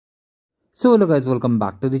So hello guys, welcome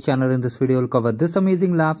back to the channel. In this video we'll cover this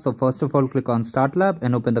amazing lab. So first of all, click on start lab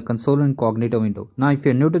and open the console incognito window. Now if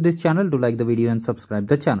you're new to this channel, do like the video and subscribe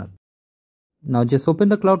the channel. Now just open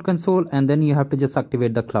the cloud console and then you have to just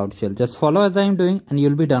activate the cloud shell. Just follow as I am doing and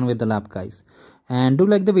you'll be done with the lab guys. And do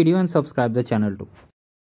like the video and subscribe the channel too.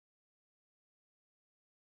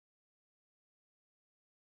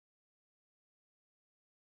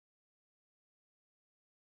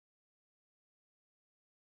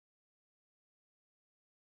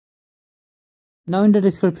 Now in the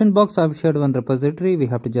description box I've shared one repository. We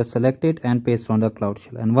have to just select it and paste on the cloud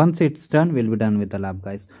shell, and once it's done we'll be done with the lab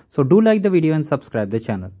guys. So do like the video and subscribe the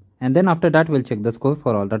channel, and then after that we'll check the score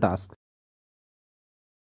for all the tasks.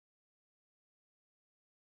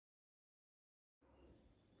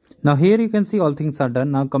 Now here you can see all things are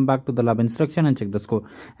done. Now come back to the lab instruction and check the score.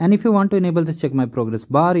 And if you want to enable this check my progress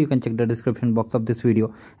bar, you can check the description box of this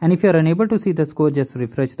video. And if you are unable to see the score, just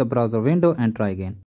refresh the browser window and try again.